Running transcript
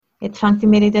Jetzt fängt die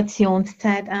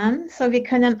Meditationszeit an. So, wir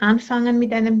können anfangen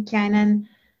mit einem kleinen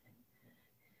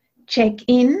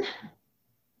Check-in.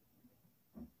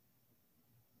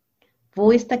 Wo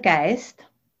ist der Geist?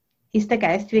 Ist der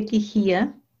Geist wirklich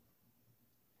hier?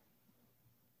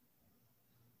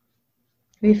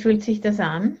 Wie fühlt sich das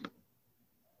an?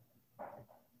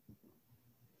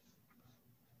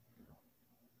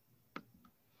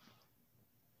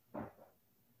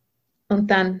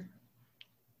 Und dann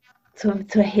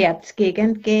zur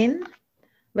Herzgegend gehen.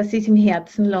 Was ist im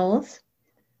Herzen los?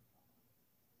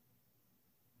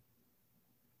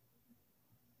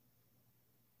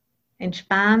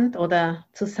 Entspannt oder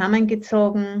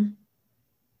zusammengezogen?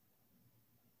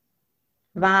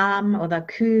 Warm oder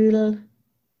kühl?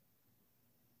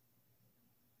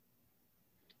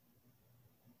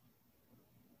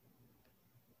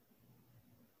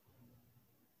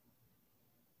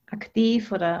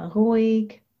 Aktiv oder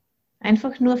ruhig?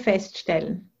 Einfach nur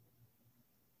feststellen.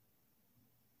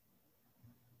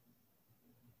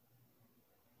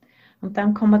 Und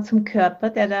dann kommen wir zum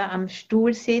Körper, der da am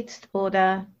Stuhl sitzt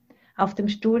oder auf dem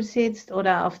Stuhl sitzt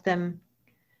oder auf dem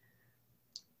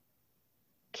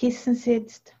Kissen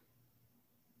sitzt.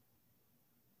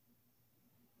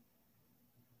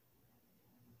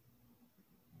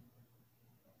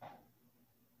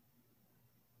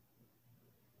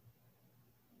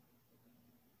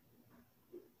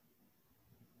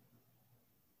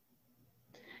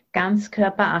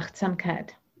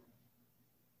 Ganzkörperachtsamkeit.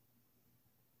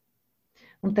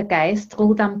 Und der Geist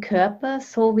ruht am Körper,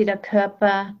 so wie der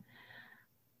Körper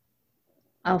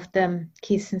auf dem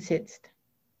Kissen sitzt.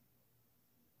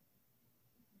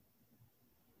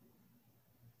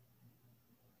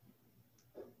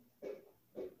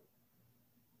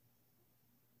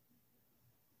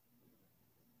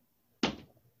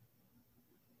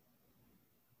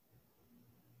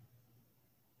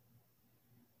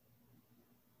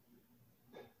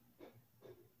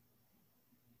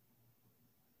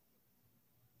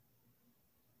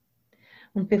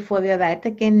 Und bevor wir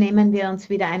weitergehen, nehmen wir uns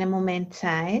wieder einen Moment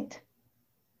Zeit,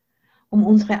 um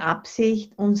unsere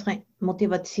Absicht, unsere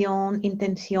Motivation,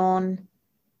 Intention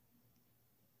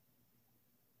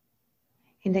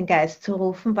in den Geist zu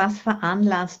rufen. Was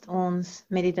veranlasst uns,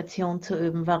 Meditation zu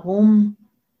üben? Warum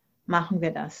machen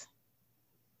wir das?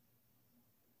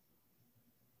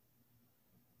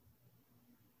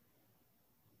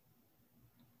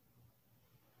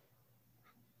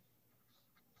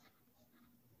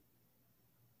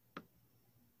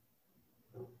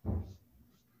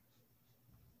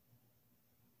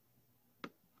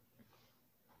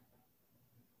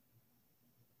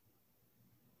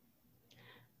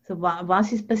 So,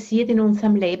 was ist passiert in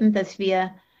unserem Leben, dass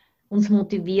wir uns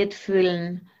motiviert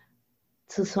fühlen,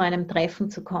 zu so einem Treffen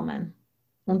zu kommen,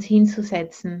 uns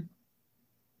hinzusetzen?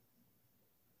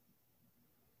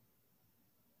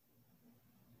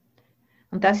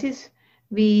 Und das ist,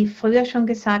 wie früher schon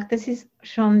gesagt, das ist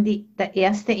schon der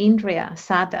erste Indriya,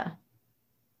 Sada.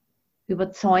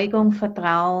 Überzeugung,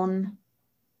 Vertrauen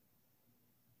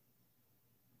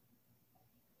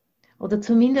oder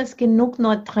zumindest genug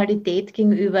Neutralität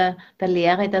gegenüber der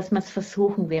Lehre, dass man es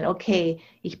versuchen will. Okay,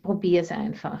 ich probiere es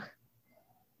einfach.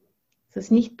 Das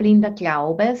ist nicht blinder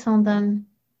Glaube, sondern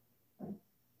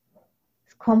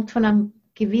es kommt von einem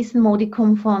gewissen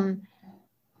Modikum von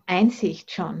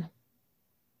Einsicht schon,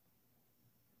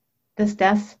 dass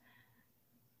das,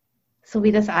 so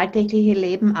wie das alltägliche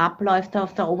Leben abläuft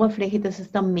auf der Oberfläche, dass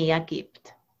es da mehr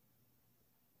gibt.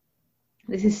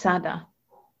 Das ist Sada.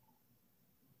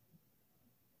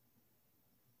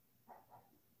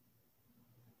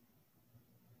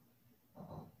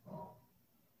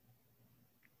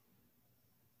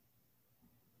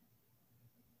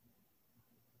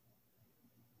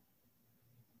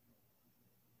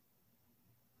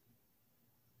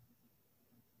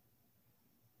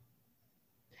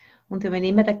 Und wenn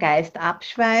immer der Geist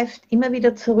abschweift, immer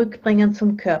wieder zurückbringen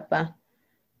zum Körper.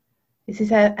 Es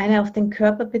ist eine auf den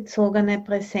Körper bezogene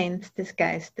Präsenz des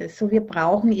Geistes. So, wir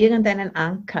brauchen irgendeinen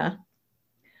Anker,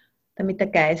 damit der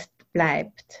Geist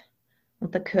bleibt.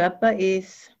 Und der Körper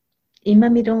ist immer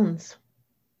mit uns.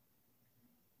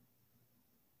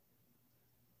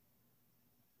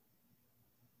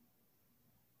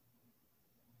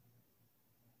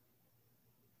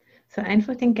 So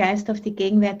einfach den Geist auf die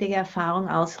gegenwärtige Erfahrung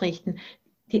ausrichten.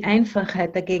 Die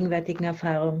Einfachheit der gegenwärtigen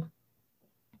Erfahrung.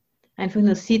 Einfach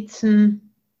nur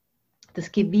sitzen,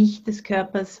 das Gewicht des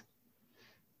Körpers,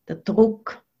 der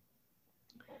Druck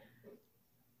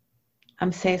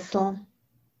am Sessel.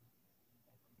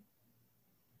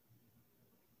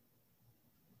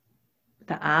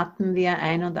 Der Atem, wie er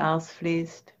ein- und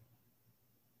ausfließt.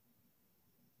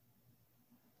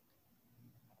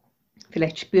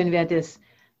 Vielleicht spüren wir das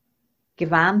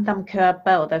Gewand am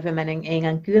Körper oder wenn wir einen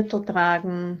engen Gürtel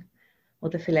tragen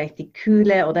oder vielleicht die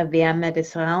Kühle oder Wärme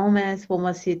des Raumes, wo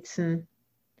wir sitzen.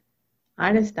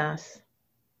 Alles das.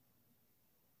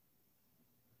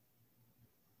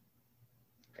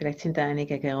 Vielleicht sind da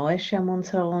einige Geräusche um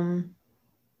uns herum.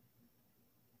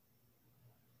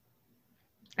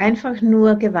 Einfach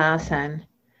nur Gewahrsein.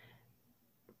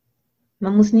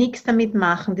 Man muss nichts damit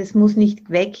machen, das muss nicht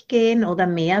weggehen oder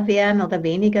mehr werden oder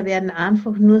weniger werden,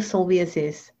 einfach nur so, wie es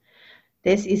ist.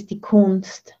 Das ist die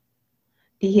Kunst,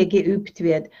 die hier geübt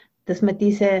wird, dass man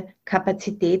diese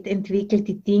Kapazität entwickelt,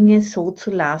 die Dinge so zu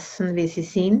lassen, wie sie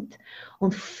sind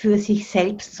und für sich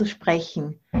selbst zu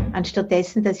sprechen, anstatt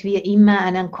dessen, dass wir immer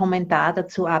einen Kommentar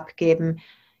dazu abgeben,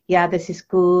 ja, das ist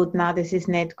gut, na, das ist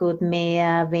nicht gut,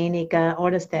 mehr, weniger,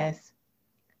 alles das.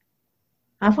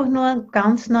 Einfach nur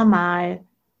ganz normal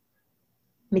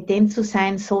mit dem zu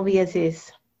sein, so wie es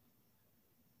ist.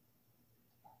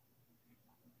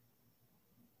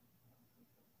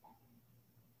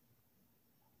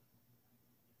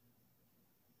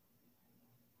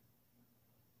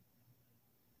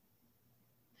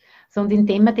 So, und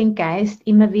indem wir den Geist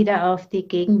immer wieder auf die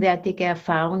gegenwärtige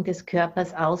Erfahrung des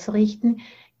Körpers ausrichten,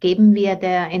 geben wir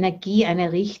der Energie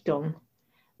eine Richtung.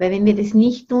 Weil wenn wir das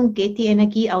nicht tun, geht die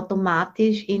Energie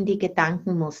automatisch in die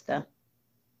Gedankenmuster.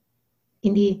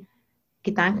 In die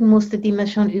Gedankenmuster, die wir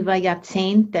schon über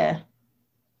Jahrzehnte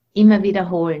immer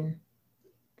wiederholen.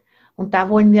 Und da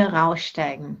wollen wir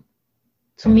raussteigen.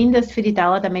 Zumindest für die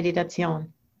Dauer der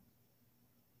Meditation.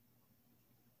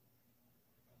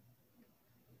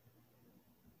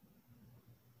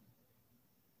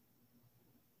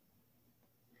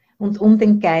 Und um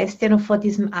den Geist ja noch vor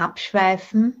diesem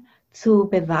Abschweifen zu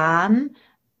bewahren,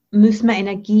 müssen wir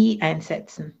Energie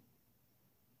einsetzen.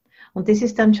 Und das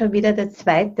ist dann schon wieder der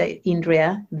zweite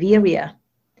Indriya, Virya.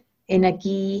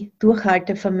 Energie,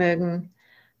 Durchhaltevermögen,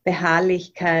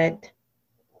 Beharrlichkeit,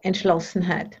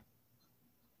 Entschlossenheit.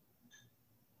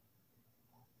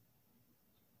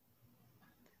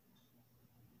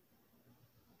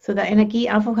 So der Energie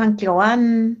einfach einen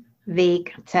klaren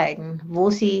Weg zeigen,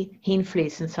 wo sie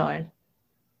hinfließen soll.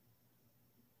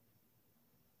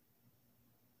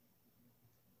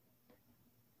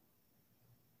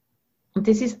 Und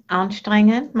das ist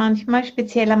anstrengend, manchmal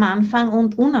speziell am Anfang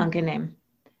und unangenehm.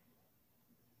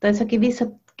 Da ist ein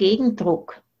gewisser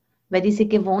Gegendruck, weil diese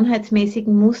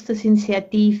gewohnheitsmäßigen Muster sind sehr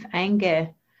tief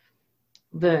eingewöhnt.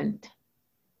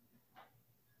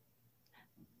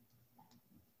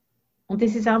 Und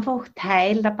es ist einfach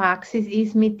Teil der Praxis,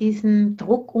 ist mit diesem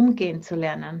Druck umgehen zu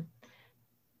lernen.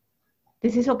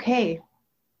 Das ist okay.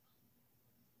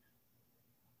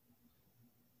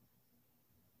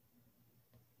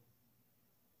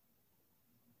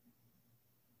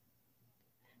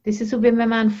 Das ist so, wie wenn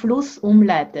man einen Fluss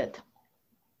umleitet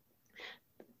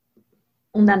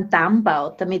und einen Damm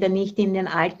baut, damit er nicht in den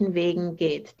alten Wegen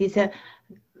geht. Diese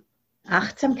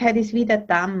Achtsamkeit ist wie der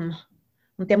Damm.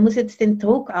 Und der muss jetzt den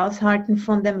Druck aushalten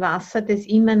von dem Wasser, das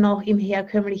immer noch im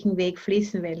herkömmlichen Weg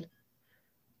fließen will.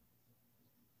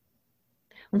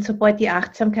 Und sobald die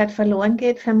Achtsamkeit verloren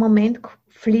geht, für einen Moment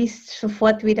fließt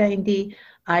sofort wieder in die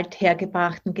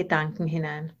althergebrachten Gedanken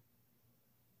hinein.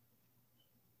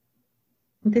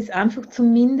 Und das einfach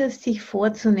zumindest sich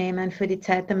vorzunehmen für die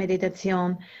Zeit der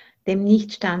Meditation, dem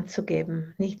nicht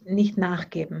standzugeben, nicht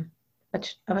nachgeben,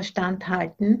 aber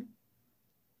standhalten.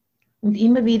 Und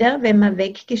immer wieder, wenn wir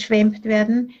weggeschwemmt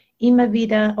werden, immer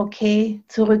wieder, okay,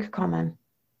 zurückkommen.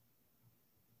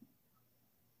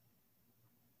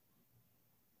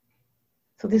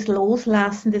 So das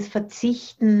Loslassen, das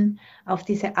Verzichten auf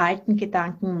diese alten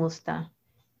Gedankenmuster.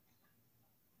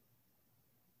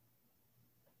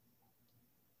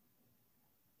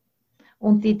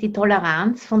 Und die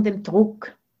Toleranz von dem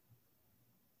Druck,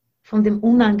 von dem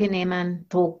unangenehmen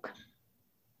Druck.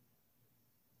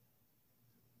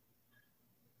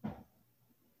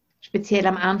 Speziell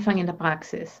am Anfang in der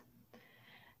Praxis.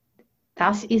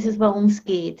 Das ist es, worum es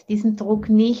geht. Diesen Druck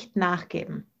nicht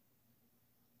nachgeben.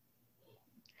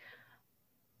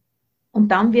 Und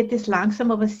dann wird es langsam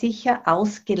aber sicher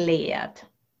ausgeleert.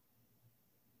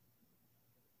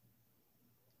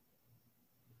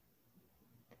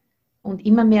 Und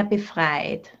immer mehr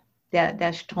befreit.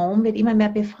 Der Strom wird immer mehr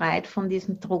befreit von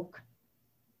diesem Druck.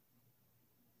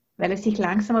 Weil er sich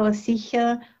langsam aber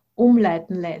sicher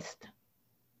umleiten lässt.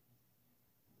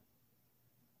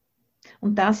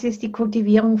 Und das ist die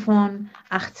Kultivierung von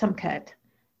Achtsamkeit,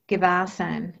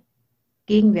 Gewahrsein,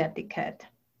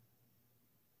 Gegenwärtigkeit.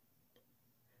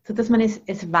 Sodass man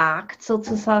es wagt,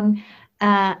 sozusagen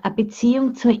eine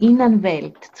Beziehung zur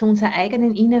Innenwelt, zu unserer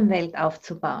eigenen Innenwelt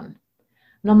aufzubauen.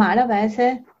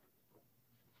 Normalerweise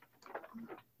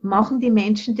machen die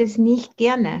Menschen das nicht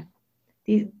gerne.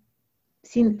 Die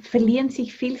verlieren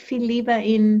sich viel, viel lieber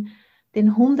in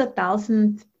den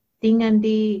 100.000 Dingen,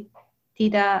 die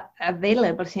da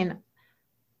available sind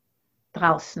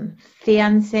draußen.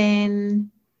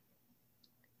 Fernsehen,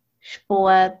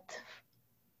 Sport,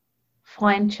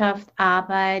 Freundschaft,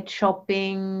 Arbeit,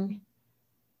 Shopping.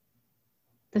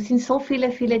 Das sind so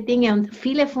viele, viele Dinge und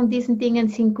viele von diesen Dingen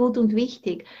sind gut und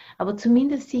wichtig, aber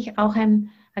zumindest sich auch eine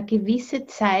gewisse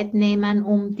Zeit nehmen,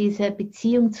 um diese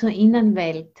Beziehung zur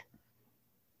Innenwelt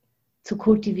zu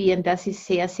kultivieren. Das ist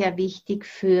sehr, sehr wichtig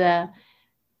für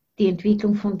die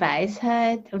Entwicklung von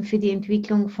Weisheit und für die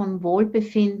Entwicklung von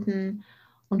Wohlbefinden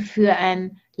und für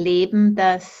ein Leben,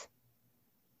 das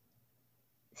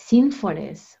sinnvoll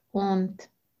ist und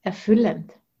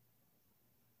erfüllend.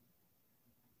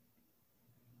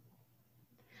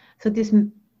 So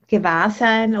diesem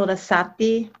Gewahrsein oder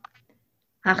Sati,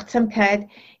 Achtsamkeit,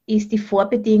 ist die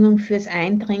Vorbedingung fürs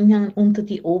Eindringen unter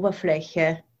die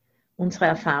Oberfläche unserer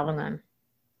Erfahrungen,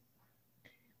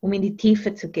 um in die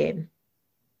Tiefe zu gehen.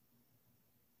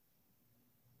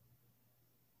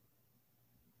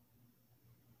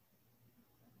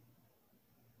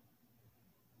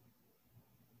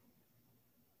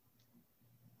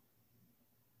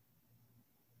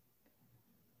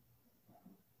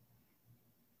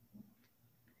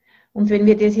 Und wenn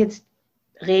wir das jetzt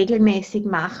regelmäßig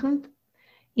machen,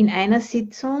 in einer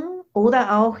Sitzung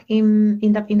oder auch in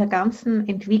der ganzen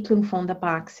Entwicklung von der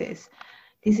Praxis,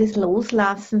 dieses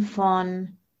Loslassen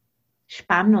von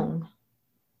Spannung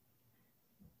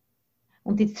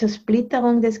und die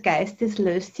Zersplitterung des Geistes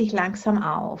löst sich langsam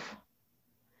auf.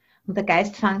 Und der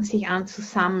Geist fängt sich an zu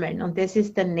sammeln und das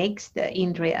ist der nächste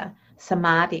Indriya,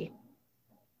 Samadhi.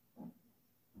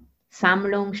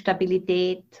 Sammlung,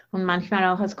 Stabilität und manchmal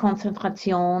auch als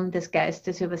Konzentration des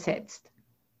Geistes übersetzt.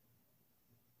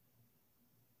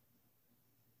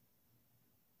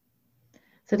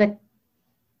 So der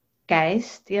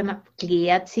Geist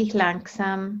klärt sich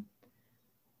langsam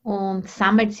und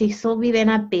sammelt sich so, wie wenn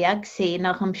ein Bergsee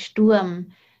nach einem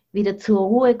Sturm wieder zur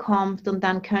Ruhe kommt und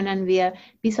dann können wir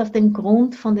bis auf den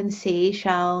Grund von den See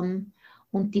schauen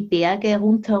und die Berge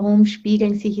rundherum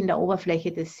spiegeln sich in der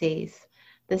Oberfläche des Sees.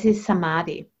 Das ist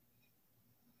Samadhi.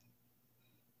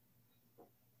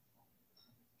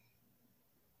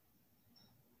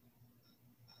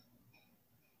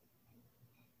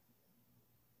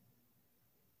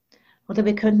 Oder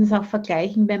wir könnten es auch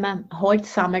vergleichen, wenn man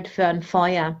Holz sammelt für ein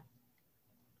Feuer,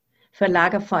 für ein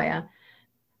Lagerfeuer.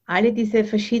 Alle diese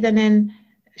verschiedenen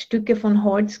Stücke von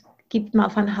Holz gibt man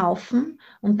auf einen Haufen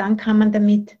und dann kann man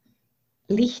damit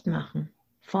Licht machen,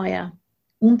 Feuer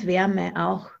und Wärme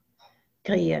auch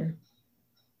kreieren.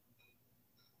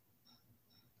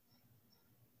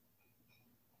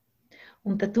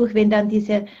 Und dadurch, wenn dann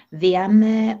diese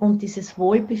Wärme und dieses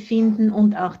Wohlbefinden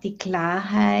und auch die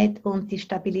Klarheit und die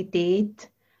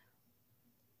Stabilität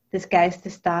des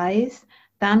Geistes da ist,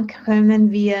 dann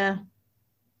können wir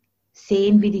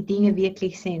sehen, wie die Dinge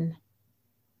wirklich sind.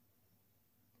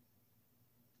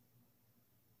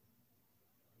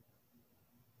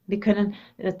 Wir können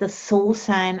das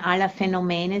So-Sein aller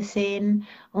Phänomene sehen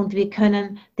und wir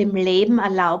können dem Leben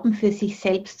erlauben, für sich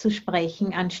selbst zu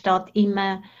sprechen, anstatt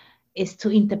immer es zu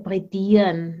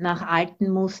interpretieren nach alten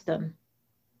Mustern.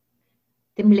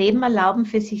 Dem Leben erlauben,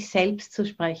 für sich selbst zu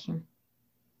sprechen.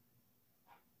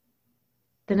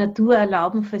 Der Natur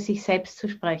erlauben, für sich selbst zu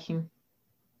sprechen.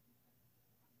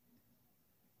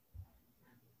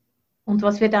 Und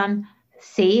was wir dann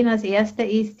sehen als Erster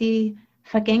ist die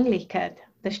Vergänglichkeit,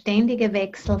 der ständige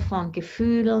Wechsel von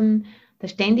Gefühlen, der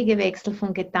ständige Wechsel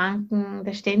von Gedanken,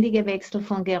 der ständige Wechsel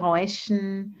von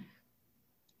Geräuschen.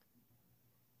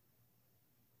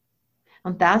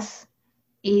 Und das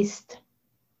ist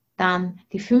dann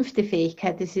die 5.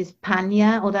 Fähigkeit, das ist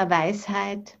Panya oder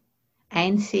Weisheit,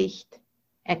 Einsicht,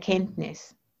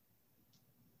 Erkenntnis.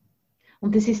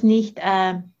 Und das ist nicht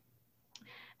ein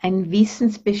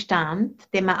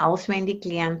Wissensbestand, den man auswendig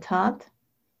gelernt hat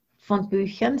von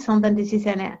Büchern, sondern das ist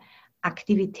eine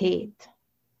Aktivität,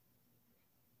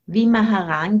 wie man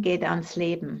herangeht ans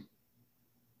Leben.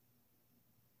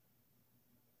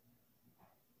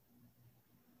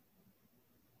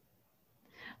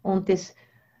 Und das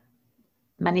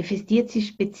manifestiert sich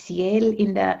speziell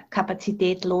in der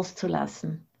Kapazität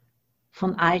loszulassen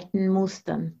von alten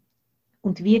Mustern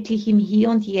und wirklich im Hier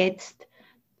und Jetzt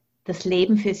das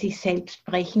Leben für sich selbst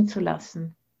sprechen zu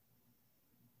lassen.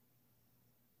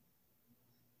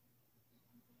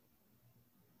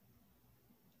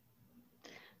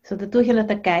 So dadurch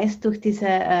der Geist, durch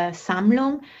diese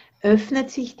Sammlung,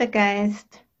 öffnet sich der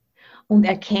Geist und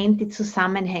erkennt die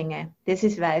Zusammenhänge. Das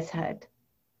ist Weisheit.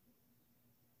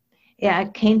 Er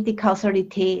erkennt die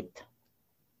Kausalität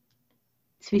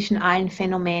zwischen allen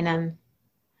Phänomenen,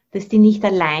 dass die nicht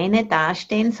alleine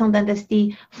dastehen, sondern dass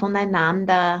die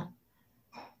voneinander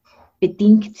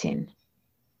bedingt sind.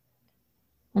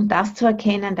 Und das zu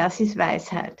erkennen, das ist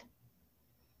Weisheit.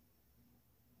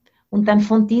 Und dann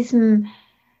von diesem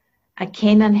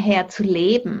Erkennen her zu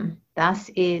leben, das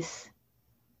ist,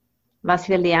 was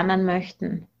wir lernen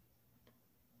möchten.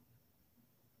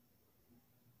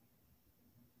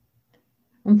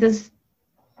 Und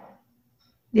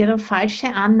ihre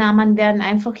falschen Annahmen werden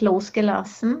einfach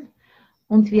losgelassen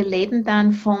und wir leben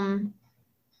dann von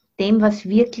dem, was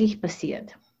wirklich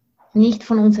passiert, nicht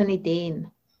von unseren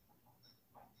Ideen.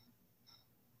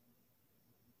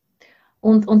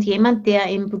 Und jemand, der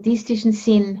im buddhistischen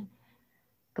Sinn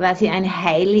quasi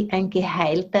ein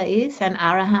Geheilter ist, ein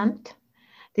Arahant,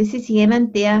 das ist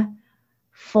jemand, der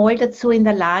voll dazu in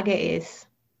der Lage ist,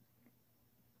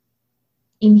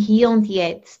 im Hier und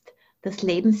Jetzt das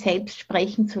Leben selbst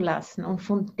sprechen zu lassen und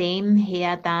von dem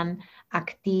her dann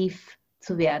aktiv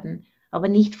zu werden, aber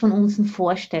nicht von unseren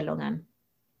Vorstellungen.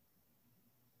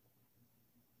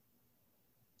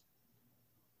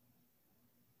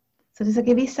 So, das ist ein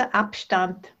gewisser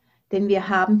Abstand, den wir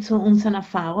haben zu unseren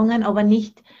Erfahrungen, aber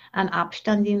nicht ein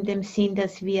Abstand in dem Sinn,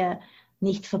 dass wir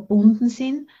nicht verbunden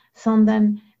sind,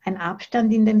 sondern ein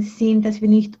Abstand in dem Sinn, dass wir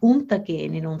nicht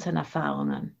untergehen in unseren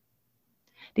Erfahrungen.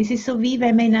 Das ist so wie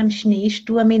wenn man in einem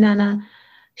Schneesturm in einer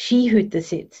Skihütte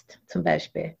sitzt, zum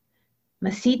Beispiel.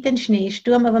 Man sieht den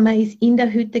Schneesturm, aber man ist in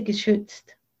der Hütte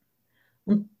geschützt.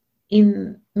 Und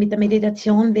mit der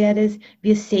Meditation wäre es,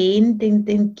 wir sehen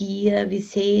den Gier, wir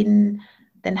sehen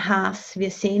den Hass, wir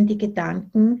sehen die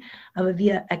Gedanken, aber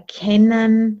wir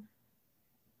erkennen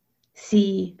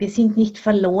sie, wir sind nicht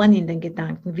verloren in den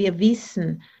Gedanken. Wir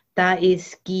wissen, da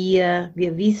ist Gier,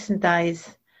 wir wissen, da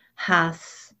ist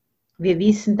Hass, wir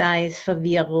wissen, da ist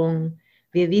Verwirrung,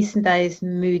 wir wissen, da ist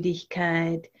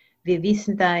Müdigkeit, wir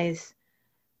wissen, da ist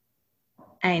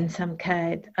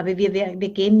Einsamkeit, aber wir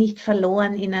gehen nicht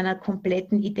verloren in einer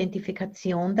kompletten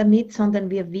Identifikation damit, sondern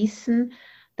wir wissen,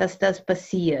 dass das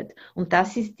passiert. Und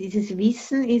dieses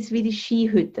Wissen ist wie die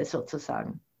Skihütte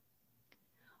sozusagen.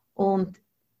 Und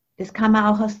das kann man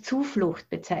auch als Zuflucht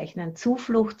bezeichnen.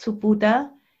 Zuflucht zu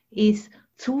Buddha ist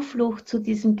Zuflucht zu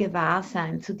diesem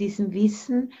Gewahrsein, zu diesem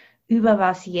Wissen über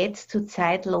was jetzt zur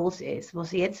Zeit los ist,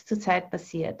 was jetzt zur Zeit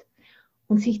passiert.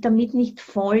 Und sich damit nicht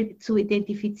voll zu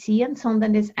identifizieren,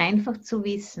 sondern es einfach zu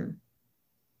wissen.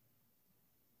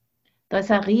 Da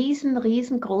ist ein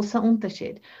riesengroßer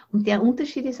Unterschied. Und der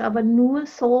Unterschied ist aber nur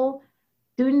so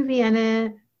dünn wie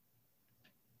eine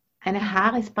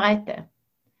Haaresbreite.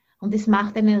 Und es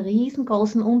macht einen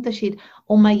riesengroßen Unterschied,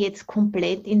 ob man jetzt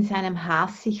komplett in seinem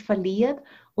Hass sich verliert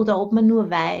oder ob man nur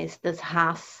weiß, dass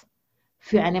Hass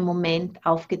für einen Moment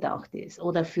aufgetaucht ist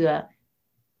oder für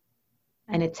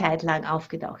eine Zeit lang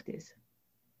aufgetaucht ist.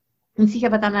 Und sich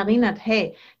aber dann erinnert,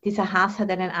 hey, dieser Hass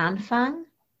hat einen Anfang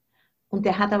und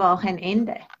der hat aber auch ein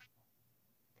Ende.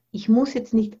 Ich muss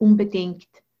jetzt nicht unbedingt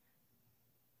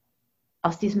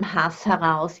aus diesem Hass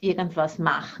heraus irgendwas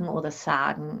machen oder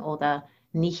sagen oder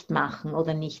nicht machen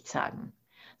oder nicht sagen,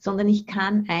 sondern ich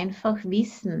kann einfach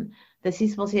wissen, das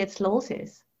ist, was jetzt los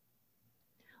ist.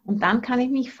 Und dann kann ich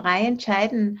mich frei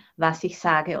entscheiden, was ich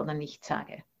sage oder nicht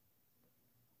sage.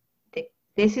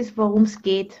 Das ist, worum es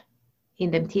geht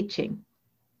in dem Teaching.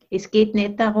 Es geht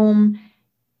nicht darum,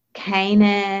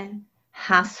 keine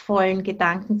hassvollen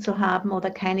Gedanken zu haben oder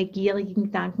keine gierigen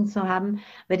Gedanken zu haben,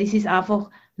 weil das ist einfach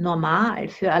normal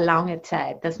für eine lange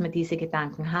Zeit, dass man diese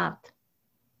Gedanken hat.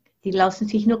 Die lassen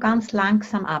sich nur ganz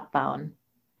langsam abbauen.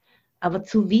 Aber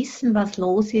zu wissen, was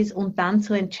los ist und dann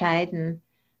zu entscheiden,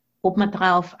 ob man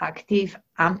darauf aktiv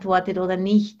antwortet oder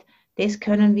nicht, das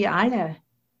können wir alle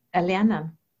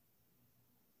erlernen.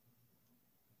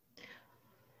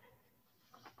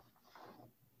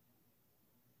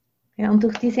 Ja, und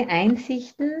durch diese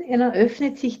Einsichten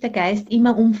öffnet sich der Geist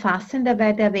immer umfassender,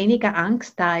 weil da weniger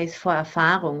Angst da ist vor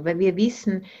Erfahrung, weil wir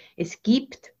wissen, es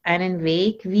gibt einen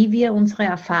Weg, wie wir unsere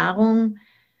Erfahrung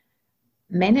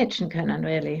managen können,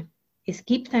 really. Es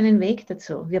gibt einen Weg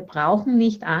dazu. Wir brauchen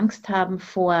nicht Angst haben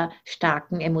vor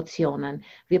starken Emotionen.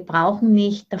 Wir brauchen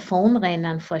nicht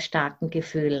davonrennen vor starken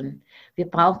Gefühlen. Wir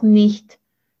brauchen nicht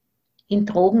in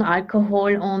Drogen,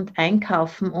 Alkohol und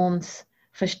Einkaufen uns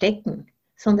verstecken,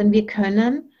 sondern wir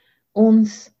können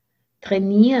uns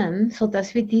trainieren,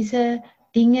 sodass wir diese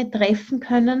Dinge treffen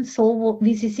können, so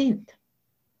wie sie sind.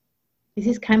 Das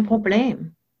ist kein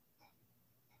Problem.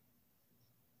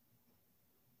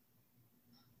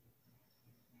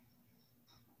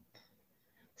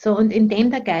 So, und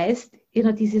indem der Geist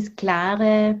dieses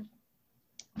klare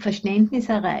Verständnis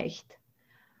erreicht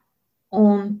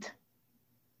und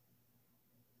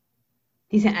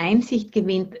diese Einsicht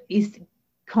gewinnt,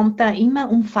 kommt da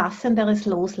immer umfassenderes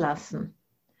Loslassen.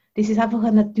 Das ist einfach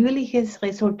ein natürliches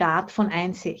Resultat von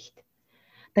Einsicht.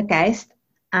 Der Geist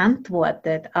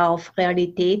antwortet auf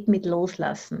Realität mit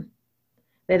Loslassen.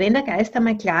 Weil wenn der Geist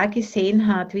einmal klar gesehen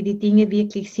hat, wie die Dinge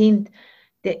wirklich sind,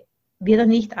 wird er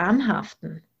nicht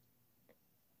anhaften.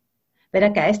 Weil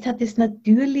der Geist hat das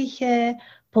natürliche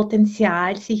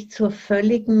Potenzial, sich zur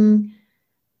völligen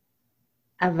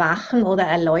Erwachen oder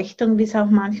Erleuchtung, wie es auch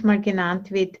manchmal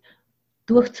genannt wird,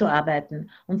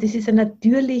 durchzuarbeiten. Und das ist eine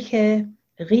natürliche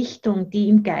Richtung, die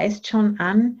im Geist schon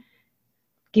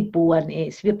angeboren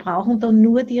ist. Wir brauchen da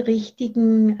nur die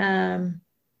richtigen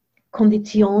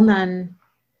Konditionen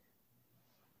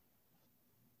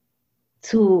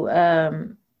zu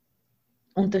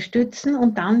unterstützen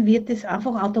und dann wird es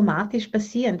einfach automatisch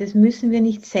passieren. Das müssen wir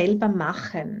nicht selber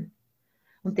machen.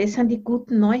 Und das sind die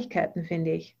guten Neuigkeiten,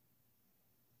 finde ich.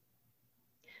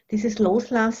 Dieses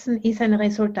Loslassen ist ein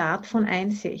Resultat von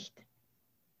Einsicht.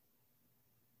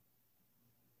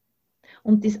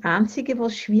 Und das Einzige,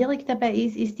 was schwierig dabei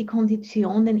ist, ist die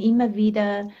Konditionen immer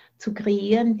wieder zu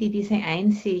kreieren, die diese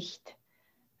Einsicht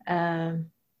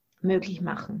möglich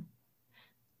machen.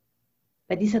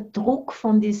 Weil dieser Druck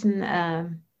von diesen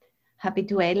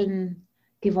habituellen,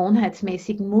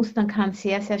 gewohnheitsmäßigen Mustern kann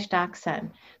sehr, sehr stark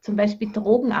sein. Zum Beispiel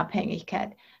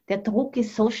Drogenabhängigkeit. Der Druck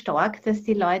ist so stark, dass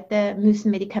die Leute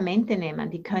müssen Medikamente nehmen,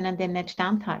 die können dem nicht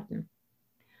standhalten.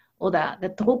 Oder der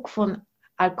Druck von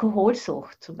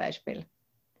Alkoholsucht zum Beispiel.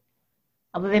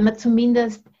 Aber wenn man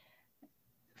zumindest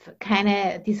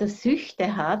keine dieser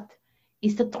Süchte hat,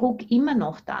 ist der Druck immer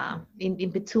noch da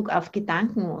in Bezug auf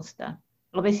Gedankenmuster.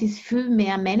 Aber es ist viel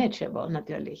mehr manageable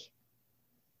natürlich.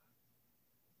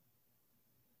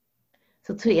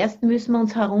 So zuerst müssen wir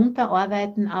uns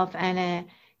herunterarbeiten auf eine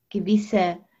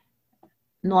gewisse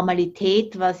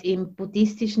Normalität, was im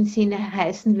buddhistischen Sinne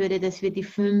heißen würde, dass wir die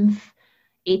 5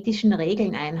 ethischen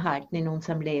Regeln einhalten in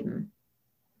unserem Leben.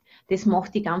 Das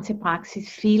macht die ganze Praxis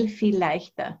viel, viel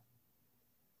leichter.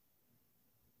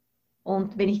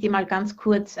 Und wenn ich die mal ganz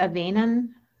kurz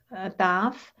erwähnen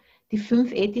darf, die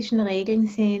 5 ethischen Regeln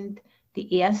sind,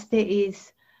 die erste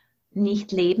ist,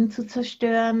 nicht Leben zu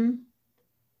zerstören.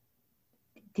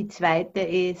 Die zweite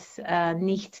ist,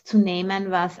 nichts zu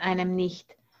nehmen, was einem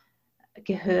nicht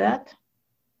gehört.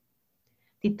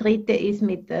 Die dritte ist,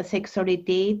 mit der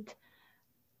Sexualität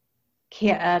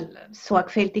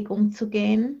sorgfältig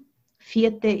umzugehen.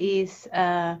 Vierte ist,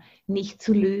 nicht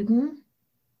zu lügen.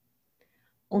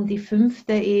 Und die 5.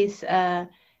 ist,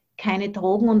 keine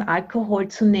Drogen und Alkohol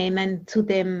zu nehmen,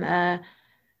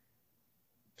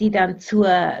 die dann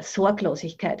zur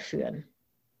Sorglosigkeit führen.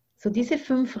 So diese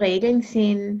 5 Regeln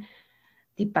sind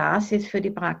die Basis für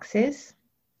die Praxis.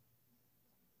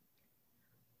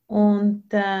 Und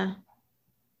wir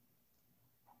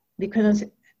können uns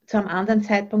zu einem anderen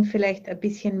Zeitpunkt vielleicht ein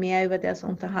bisschen mehr über das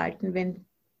unterhalten, wenn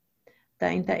da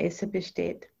Interesse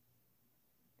besteht.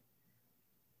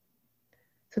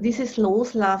 So dieses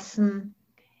Loslassen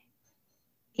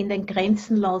in den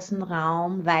grenzenlosen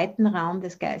Raum, weiten Raum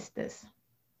des Geistes.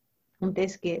 Um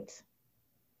das geht's.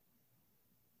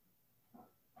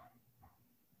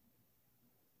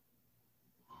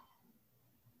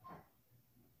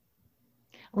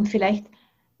 Und vielleicht,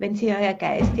 wenn sich euer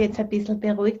Geist jetzt ein bisschen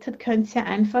beruhigt hat, könnt ihr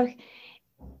einfach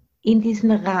in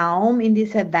diesen Raum, in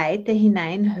diese Weite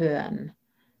hineinhören.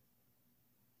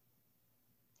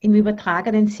 Im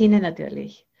übertragenen Sinne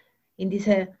natürlich. In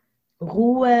diese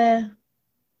Ruhe,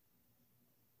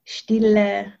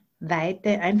 Stille,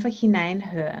 Weite einfach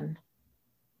hineinhören.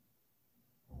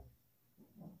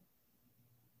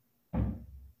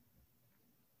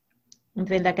 Und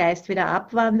wenn der Geist wieder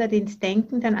abwandert ins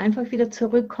Denken, dann einfach wieder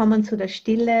zurückkommen zu der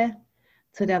Stille,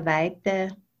 zu der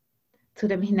Weite, zu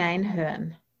dem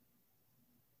Hineinhören.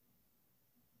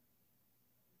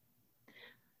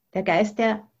 Der Geist,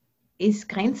 der ist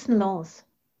grenzenlos.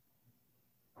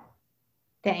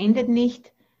 Der endet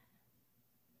nicht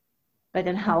bei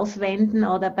den Hauswänden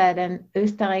oder bei den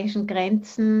österreichischen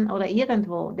Grenzen oder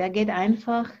irgendwo. Der geht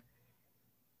einfach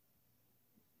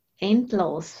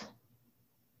endlos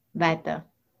weiter.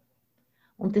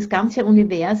 Und das ganze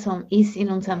Universum ist in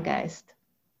unserem Geist.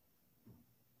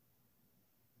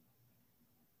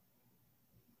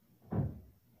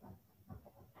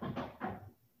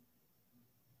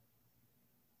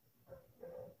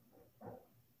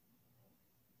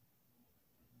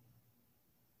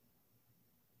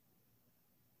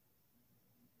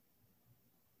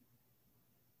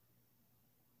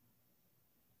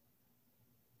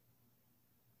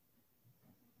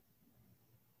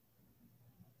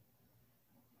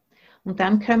 Und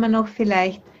dann können wir noch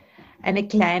vielleicht eine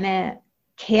kleine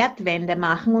Kehrtwende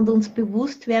machen und uns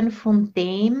bewusst werden von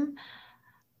dem,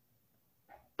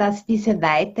 dass diese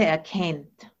Weite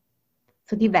erkennt.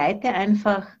 So die Weite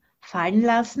einfach fallen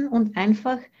lassen und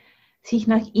einfach sich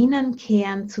nach innen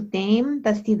kehren zu dem,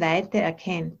 das die Weite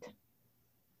erkennt.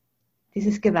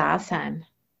 Dieses Gewahrsein.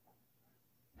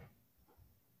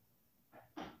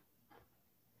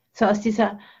 So aus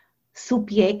dieser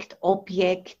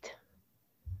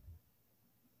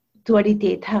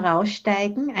Subjekt-Objekt-Dualität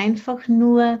heraussteigen, einfach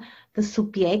nur das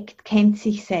Subjekt kennt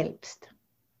sich selbst.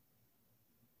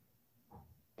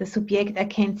 Das Subjekt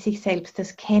erkennt sich selbst,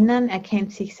 das Kennen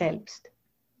erkennt sich selbst.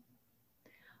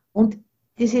 Und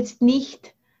das jetzt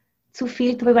nicht zu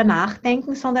viel drüber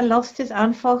nachdenken, sondern lasst es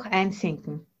einfach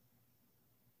einsinken.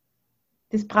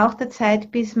 Das braucht eine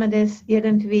Zeit, bis man das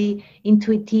irgendwie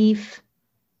intuitiv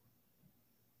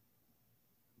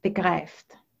begreift.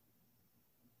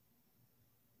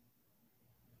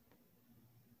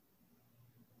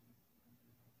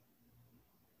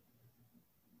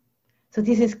 So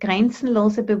dieses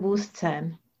grenzenlose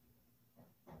Bewusstsein.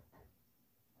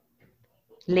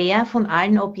 Leer von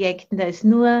allen Objekten, da ist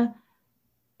nur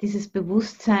dieses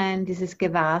Bewusstsein, dieses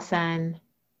Gewahrsein,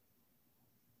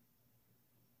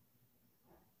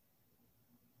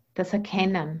 das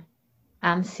Erkennen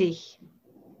an sich.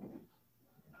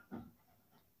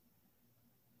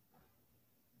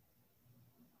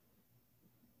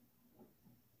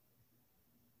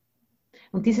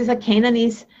 Und dieses Erkennen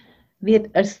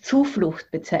wird als Zuflucht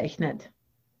bezeichnet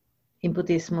im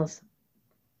Buddhismus.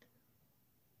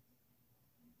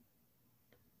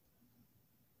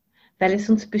 Weil es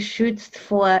uns beschützt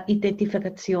vor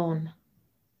Identifikation.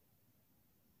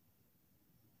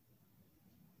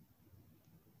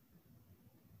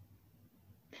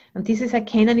 Und dieses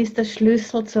Erkennen ist der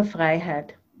Schlüssel zur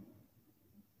Freiheit.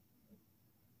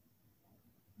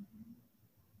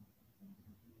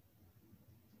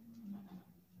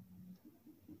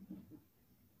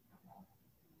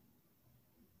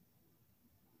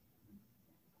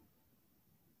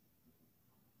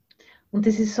 Und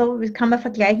das ist so, das kann man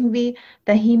vergleichen wie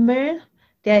der Himmel,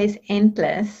 der ist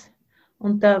endless.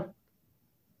 Und da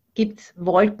gibt es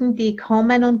Wolken, die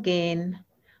kommen und gehen.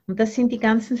 Und das sind die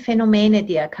ganzen Phänomene,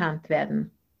 die erkannt werden.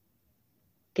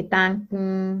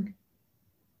 Gedanken,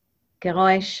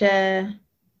 Geräusche,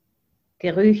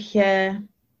 Gerüche,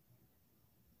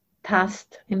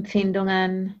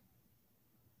 Tastempfindungen,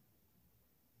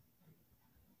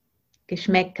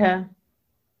 Geschmäcker.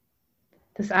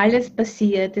 Das alles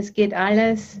passiert, es geht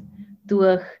alles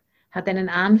durch, hat einen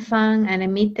Anfang, eine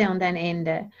Mitte und ein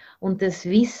Ende. Und das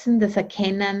Wissen, das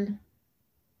Erkennen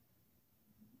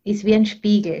ist wie ein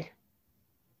Spiegel.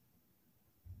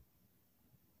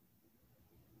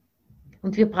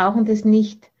 Und wir brauchen das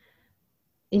nicht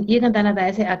in irgendeiner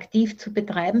Weise aktiv zu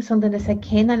betreiben, sondern das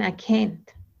Erkennen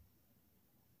erkennt.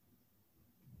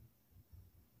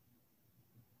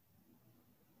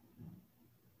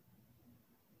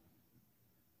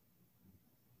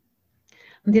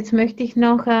 Und jetzt möchte ich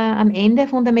noch am Ende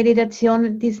von der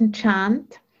Meditation diesen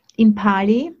Chant in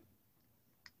Pali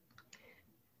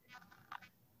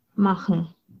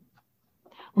machen.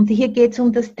 Und hier geht es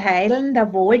um das Teilen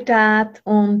der Wohltat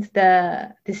und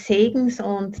des Segens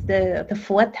und der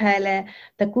Vorteile,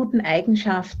 der guten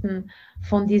Eigenschaften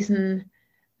von diesen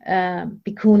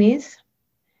Bhikkhunis,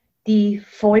 die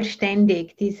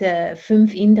vollständig diese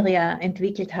 5 Indriya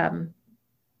entwickelt haben.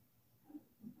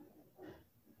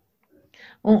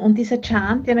 Und dieser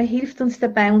Chant, der hilft uns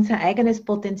dabei, unser eigenes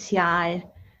Potenzial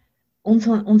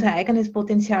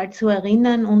zu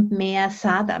erinnern und mehr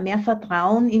Sada, mehr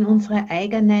Vertrauen in unsere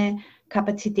eigene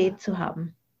Kapazität zu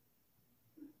haben.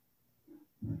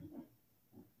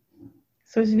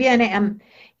 So ist wie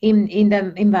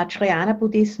im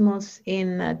Vajrayana-Buddhismus,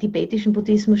 im tibetischen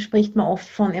Buddhismus spricht man oft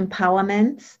von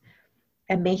Empowerments,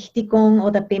 Ermächtigung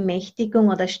oder Bemächtigung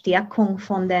oder Stärkung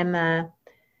von dem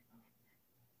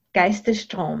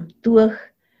Geistesstrom durch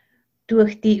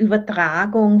die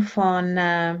Übertragung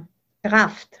von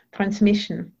Kraft,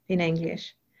 Transmission in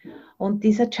Englisch. Und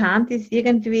dieser Chant ist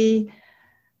irgendwie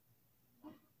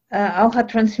auch eine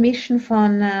Transmission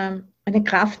von, eine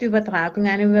Kraftübertragung,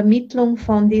 eine Übermittlung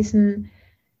von diesen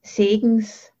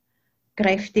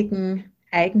segenskräftigen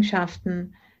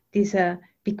Eigenschaften dieser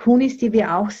Bhikkhunis, die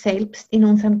wir auch selbst in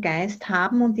unserem Geist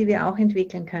haben und die wir auch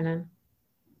entwickeln können.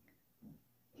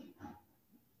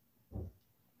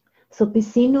 So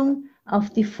Besinnung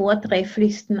auf die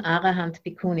vortrefflichsten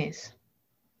Arahant-Bhikkhunis.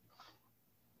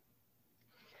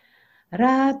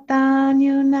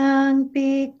 Ratanyunang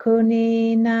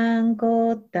Bhikkhuninang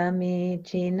Gotami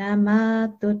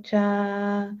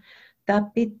Jinamatucha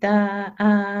Tapita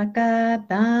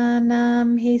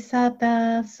agatanam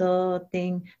hisata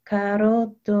soting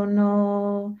karotu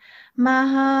no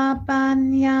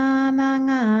mahapanyanang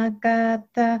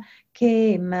agata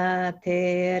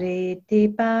kemateriti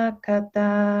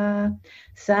pakata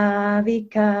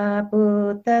savika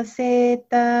buddha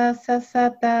seta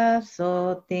sasata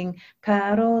soting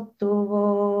karotu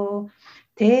vo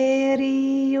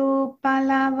Teriyu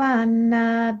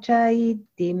palavanna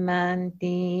chaiti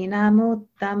mantina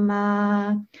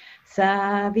muttama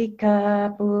savika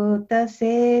puta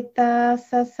seta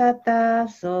sasata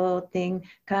soting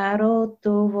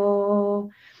karotu vo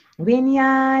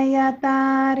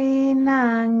vinyayatari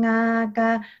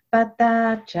nangaka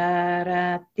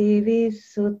patacharati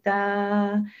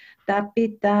visuta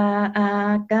tapita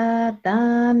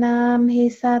agatanam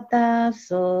hisata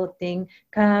soting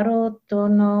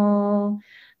karotono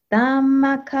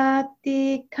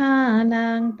Dhammakati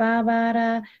kanang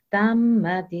pavara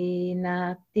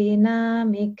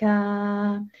dhammadinaktinamika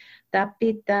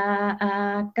tapita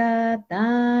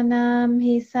agatanam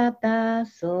hisata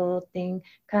soting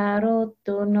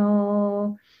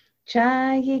karotono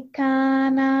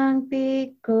Chayikanang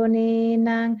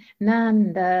bhikkhuninang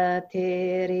nanda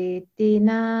teriti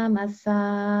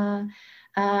namasa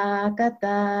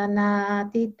Agatana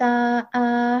tita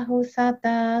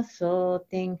ahusata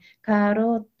soting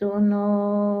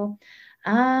karotuno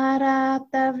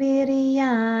arata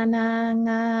viryana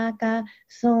ngaka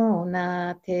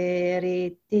sona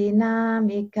teriti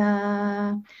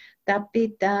namika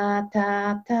tapita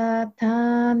tata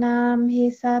tanam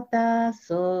hisata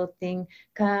soting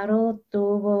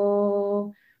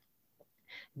karotuvo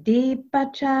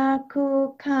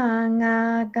Dipacaku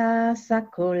kangaga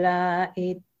sakula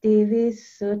iti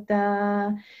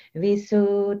visuta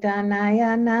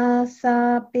nayana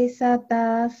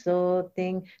sapisata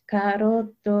soting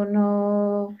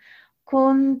karotono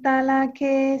kuntala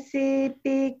kesi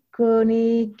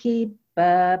pikuni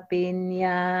kipa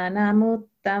pinyana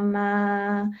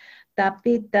muttama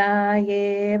tapita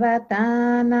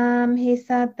yevatanam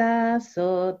hisata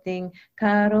soting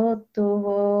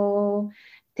karotuvo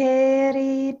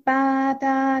Teri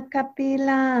pada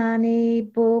kapilani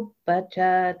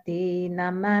pupachati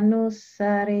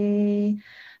namanusari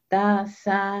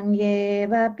tasang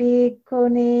yeva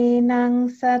bhikkhuni nang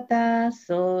sata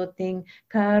soting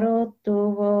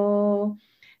karotuvo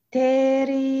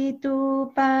Teri tu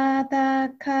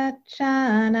pada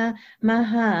kachana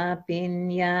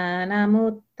mahapinyana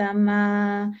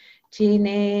muttama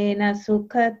Chinena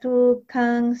sukatu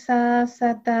kang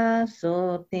sasata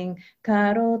soting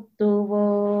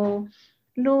karotuvo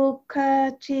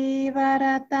Luka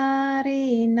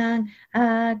chivaratarinang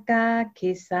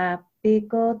akakisapi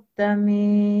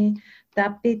gotami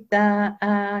Tapita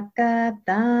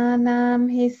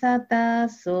akatanam hisata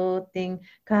soting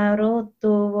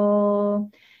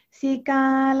karotuvo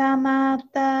Sikala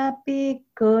mata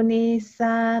bhikkhuni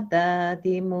sada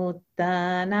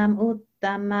dimuttanam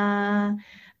uttama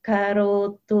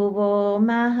karotuvo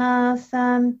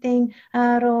mahasanting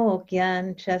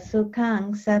arogyan cha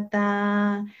sukhang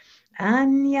sata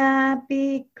Anya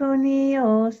bhikkhuni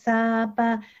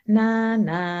osapa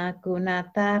nana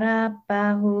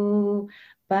gunatarapahu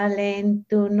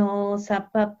palentuno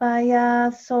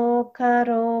sapapaya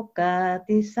sokaroka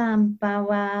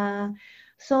disampawa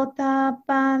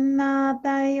Sotapanna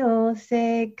tayo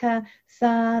seka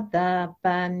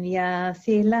sadapanya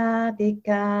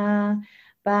siladika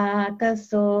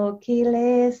Bhagaso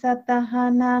kilesa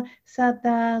tahana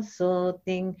sata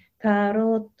soting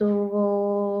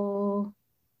karotuvo.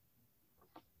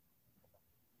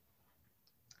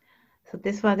 So,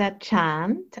 das war der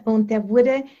Chant und der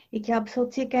wurde, ich glaube, so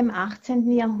circa im 18.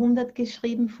 Jahrhundert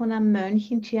geschrieben von einem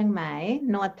Mönch in Chiang Mai,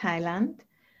 Nordthailand.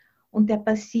 Und der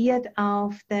basiert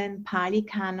auf den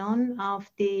Pali-Kanon, auf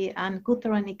die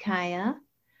Anguttara Nikaya.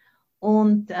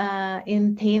 Und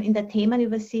in der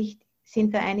Themenübersicht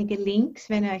sind da einige Links,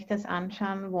 wenn ihr euch das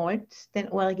anschauen wollt,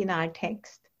 den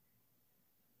Originaltext.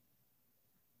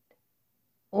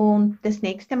 Und das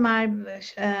nächste Mal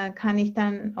kann ich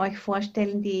dann euch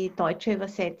vorstellen, die deutsche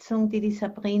Übersetzung, die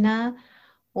Sabrina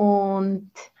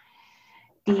und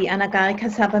die Anagarika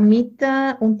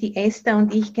Sabamita und die Esther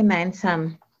und ich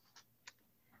gemeinsam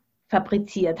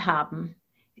fabriziert haben.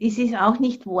 Es ist auch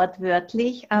nicht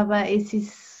wortwörtlich, aber es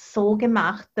ist so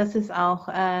gemacht, dass es auch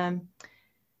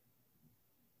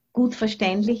gut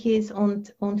verständlich ist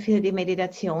und für die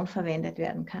Meditation verwendet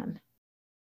werden kann.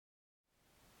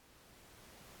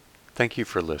 Thank you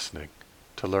for listening.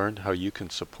 To learn how you can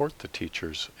support the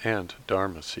teachers and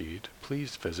Dharma Seed,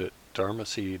 please visit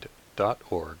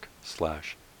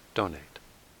dharmaseed.org/donate.